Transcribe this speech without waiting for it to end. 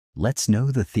Let's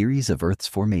know the theories of Earth's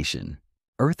formation.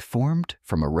 Earth formed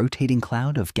from a rotating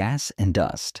cloud of gas and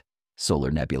dust, solar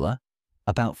nebula,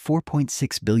 about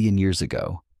 4.6 billion years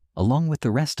ago, along with the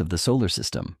rest of the solar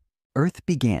system. Earth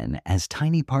began as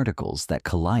tiny particles that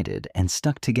collided and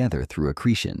stuck together through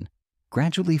accretion,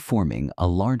 gradually forming a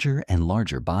larger and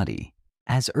larger body.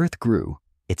 As Earth grew,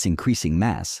 its increasing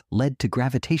mass led to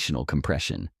gravitational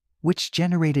compression, which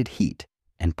generated heat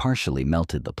and partially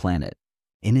melted the planet.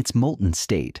 In its molten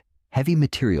state, heavy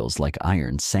materials like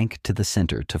iron sank to the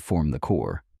center to form the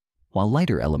core, while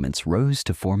lighter elements rose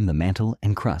to form the mantle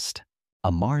and crust.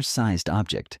 A Mars-sized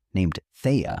object named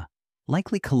Theia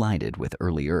likely collided with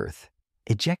early Earth,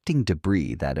 ejecting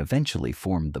debris that eventually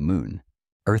formed the Moon.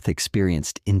 Earth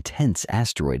experienced intense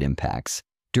asteroid impacts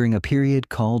during a period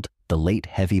called the Late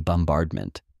Heavy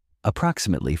Bombardment,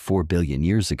 approximately 4 billion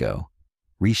years ago,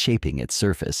 reshaping its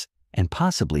surface and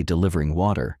possibly delivering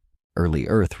water. Early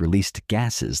Earth released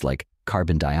gases like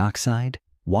carbon dioxide,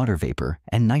 water vapor,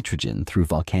 and nitrogen through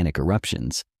volcanic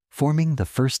eruptions, forming the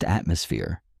first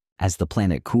atmosphere. As the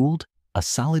planet cooled, a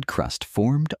solid crust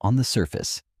formed on the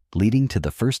surface, leading to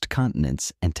the first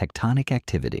continents and tectonic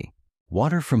activity.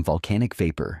 Water from volcanic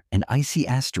vapor and icy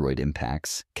asteroid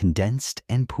impacts condensed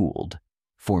and pooled,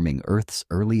 forming Earth's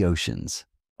early oceans.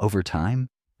 Over time,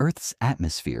 Earth's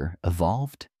atmosphere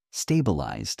evolved,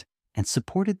 stabilized, and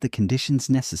supported the conditions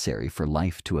necessary for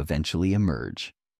life to eventually emerge.